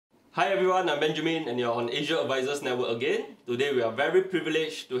Hi everyone, I'm Benjamin and you're on Asia Advisors Network again. Today we are very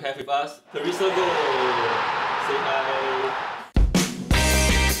privileged to have with us Theresa Goh. Say hi.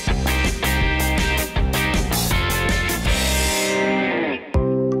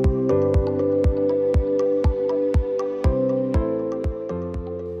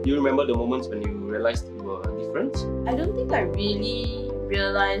 Do you remember the moments when you realized you were different? I don't think I really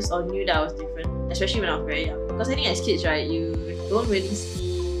realized or knew that I was different, especially when I was very young. Because I think as kids, right, you don't really see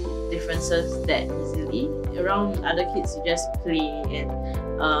differences that easily. Around other kids, you just play and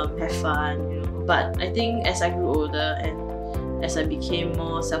have fun, you know. But I think as I grew older and as I became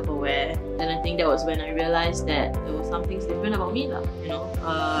more self-aware, then I think that was when I realized that there was some things different about me, you know.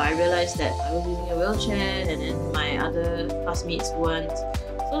 I realized that I was using a wheelchair and then my other classmates weren't.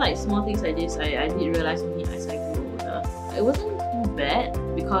 So like small things like this, I did realize only as I grew older. It wasn't too bad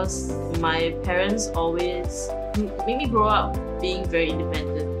because my parents always made me grow up being very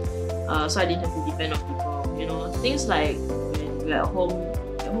independent. So I didn't have to depend on people. You know, things like when we're at home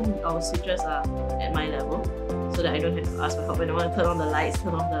our switches are at my level, so that I don't have to ask for help when I want to turn on the lights,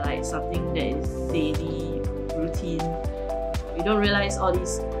 something that is daily routine. You don't realize all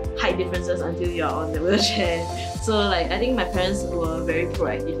these height differences until you're on the wheelchair. So like I think my parents were very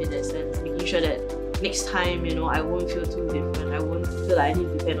proactive in that sense, making sure that next time, you know, I won't feel too different. I won't feel like I need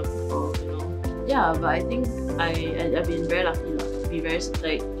to depend on people, you know. Yeah, but I think I've been very lucky to be very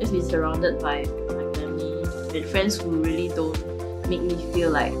just be surrounded by my family and friends who really don't make me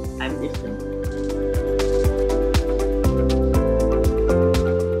feel like I'm different.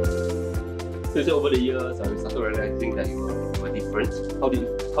 So over the years, I started realizing that you were different. How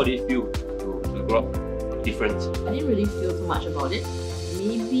did it feel to grow up different? I didn't really feel too much about it.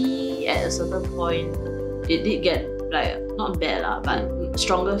 Maybe at a certain point, it did get like, not bad lah, but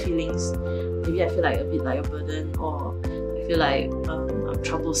stronger feelings. Maybe I feel like a bit like a burden, or I feel like I'm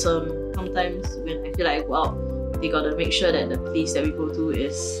troublesome. Sometimes when I feel like, wow, they gotta make sure that the place that we go to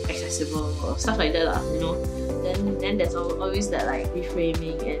is accessible or stuff like that lah, you know. Then there's always that like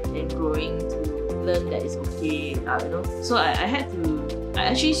reframing and growing to learn that it's okay, you know. So I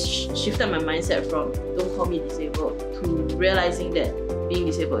actually shifted my mindset from don't call me disabled to realizing that being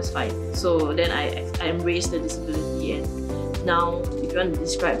disabled is fine. So then I embraced the disability, and now if you want to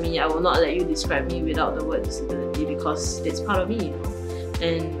describe me, I will not let you describe me without the word disability because it's part of me, you know.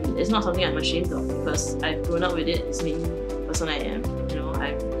 And it's not something I'm ashamed of because I've grown up with it. It's made me the person I am. You know,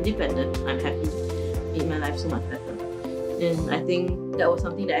 I'm independent, I'm happy, made my life so much better. And I think that was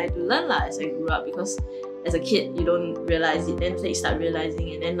something that I had to learn as I grew up, because as a kid you don't realize it, then after you start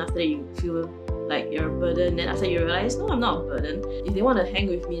realizing, and then after that you feel like you're a burden, then after you realize, no, I'm not a burden. If they want to hang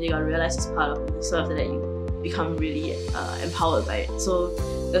with me, they gotta realize it's part of me. So after that you become really empowered by it. So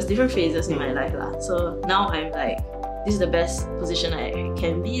there's different phases in my life So now I'm like, this is the best position I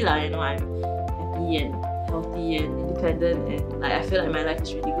can be you know. I'm happy and healthy and independent, and like I feel like my life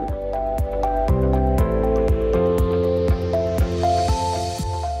is really good.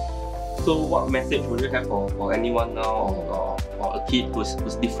 So what message would you have for anyone now, or a kid who's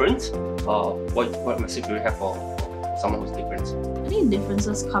different? What message do you have for someone who's different? I think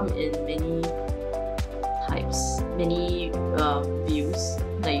differences come in many types, many views.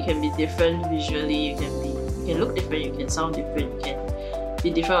 Like you can be different visually, you can look different, you can sound different, you can be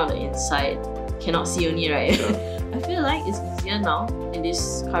different on the inside. Cannot see only, right? Sure. I feel like it's easier now in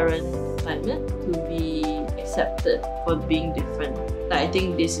this current climate to be accepted for being different. Like, I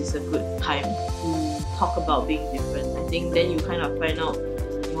think this is a good time to talk about being different. I think then you kind of find out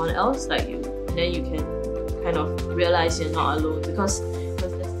there's anyone else like you, and then you can kind of realize you're not alone, because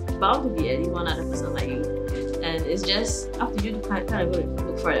there's bound to be at least one other person like you. And it's just up to you to kind of go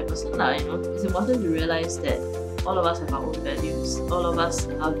look for that person, you know. It's important to realize that all of us have our own values, all of us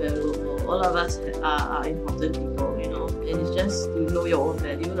are valuable, all of us are important people, you know. And it's just to know your own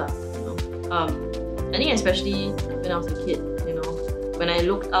value, you know. I think especially when I was a kid, you know, when I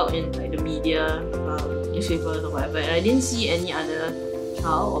looked out in like the media, newspapers or whatever, and I didn't see any other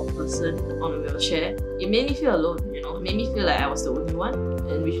child or person on a wheelchair, it made me feel alone, you know. It made me feel like I was the only one,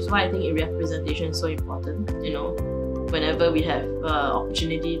 and which is why I think representation is so important, you know. Whenever we have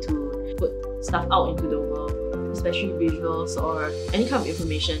opportunity to put stuff out into the world, especially visuals or any kind of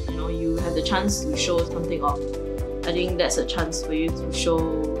information, you know, you have the chance to show something off. I think that's a chance for you to show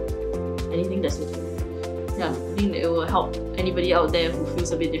anything that's with you. Yeah, I think it will help anybody out there who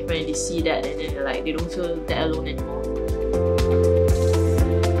feels a bit different, and they see that and then like they don't feel that alone anymore.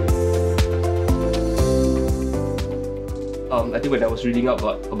 I think when I was reading up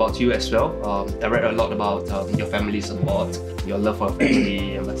about you as well, I read a lot about your family support, your love for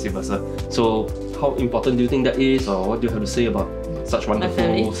family, and vice versa. So how important do you think that is, or what do you have to say about such family.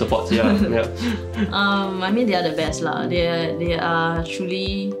 wonderful support. Yeah, yeah. I mean, they are the best lah. They are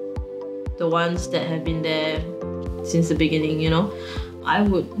truly the ones that have been there since the beginning, you know. I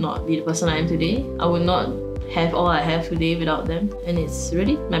would not be the person I am today. I would not have all I have today without them. And it's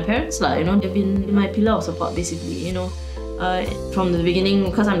really my parents lah, you know. They've been my pillar of support basically, you know. From the beginning,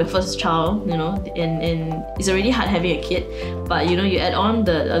 because I'm the first child, you know, and it's already hard having a kid, but you know, you add on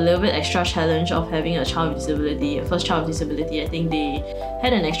a little bit extra challenge of having a child with disability, a first child with disability. I think they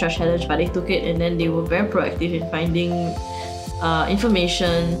had an extra challenge, but they took it, and then they were very proactive in finding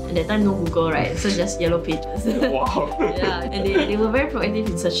information. At that time, no Google, right? So just yellow pages. Wow. Yeah, and they were very proactive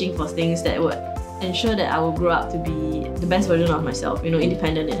in searching for things that would ensure that I will grow up to be the best version of myself, you know,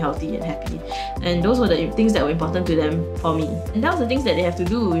 independent and healthy and happy. And those were the things that were important to them for me. And that was the things that they have to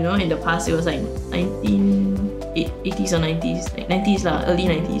do, you know. In the past, it was like 1980s or 90s, like 90s lah, early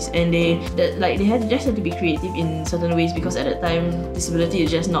 90s. And they just had to be creative in certain ways, because at that time, disability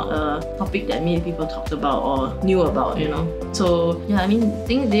is just not a topic that many people talked about or knew about, you know. So yeah, I mean,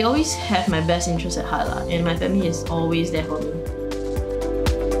 they always have my best interest at heart lah, and my family is always there for me.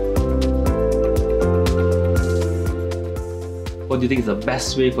 What do you think is the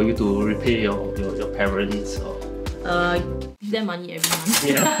best way for you to repay your parents? Or... Give them money every month.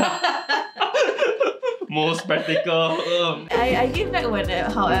 Yeah. Most practical. I give back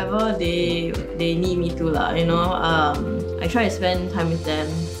however they need me to lah, you know. I try to spend time with them.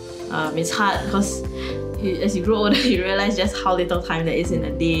 It's hard because as you grow older, you realize just how little time there is in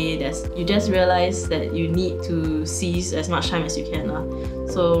a day. You just realize that you need to seize as much time as you can lah.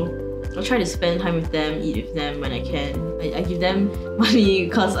 So I'll try to spend time with them, eat with them when I can. I give them money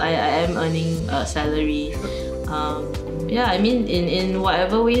because I am earning a salary. Yeah, I mean, in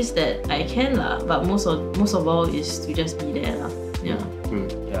whatever ways that I can lah. But most of all is to just be there lah. Yeah.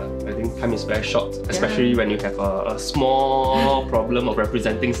 Yeah, I think time is very short, especially when you have a small problem of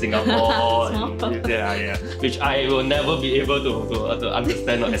representing Singapore. Yeah, which I will never be able to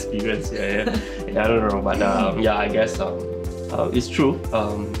understand or experience. Yeah, I don't know, but yeah, I guess. It's true.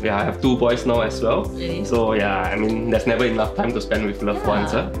 Yeah, I have 2 boys now as well. Really? So yeah, I mean, there's never enough time to spend with loved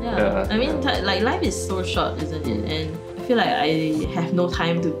ones. Yeah. I mean, like life is so short, isn't it? And I feel like I have no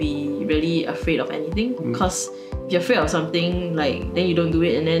time to be really afraid of anything, because if you're afraid of something, like, then you don't do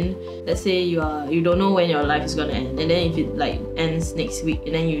it, and then let's say you don't know when your life is gonna end, and then if it like ends next week,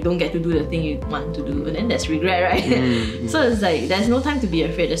 and then you don't get to do the thing you want to do, and then that's regret, right? So it's like there's no time to be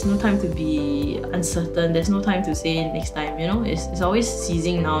afraid, there's no time to be uncertain, there's no time to say next time, you know. It's always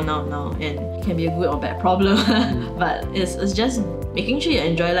seizing now, and it can be a good or bad problem. But it's just making sure you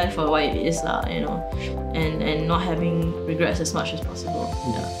enjoy life for what it is lah, you know, and not having regrets as much as possible.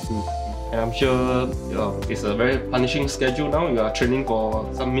 And I'm sure it's a very punishing schedule now. You are training for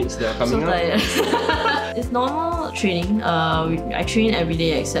some meets that are coming up. It's normal training. I train every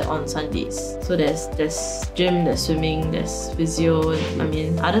day except on Sundays. So there's gym, there's swimming, there's physio. I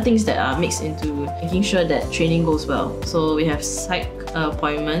mean, other things that are mixed into making sure that training goes well. So we have psych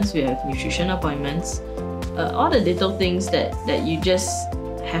appointments, we have nutrition appointments. All the little things that you just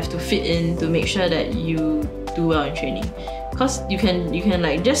have to fit in to make sure that you do well in training. Because you can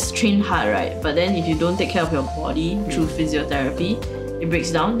like just train hard, right? But then if you don't take care of your body through physiotherapy, it breaks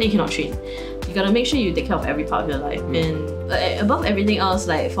down, then you cannot train. You gotta make sure you take care of every part of your life. And above everything else,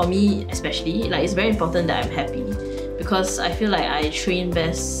 like for me especially, like it's very important that I'm happy, because I feel like I train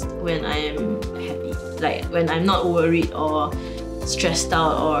best when I am happy. Like when I'm not worried or stressed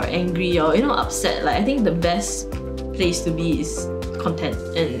out or angry or, you know, upset. Like I think the best place to be is content,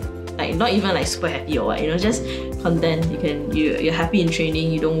 and like not even like super happy or what, you know, just content. You're happy in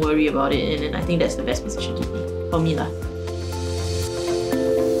training, you don't worry about it, and I think that's the best position to be for me lah.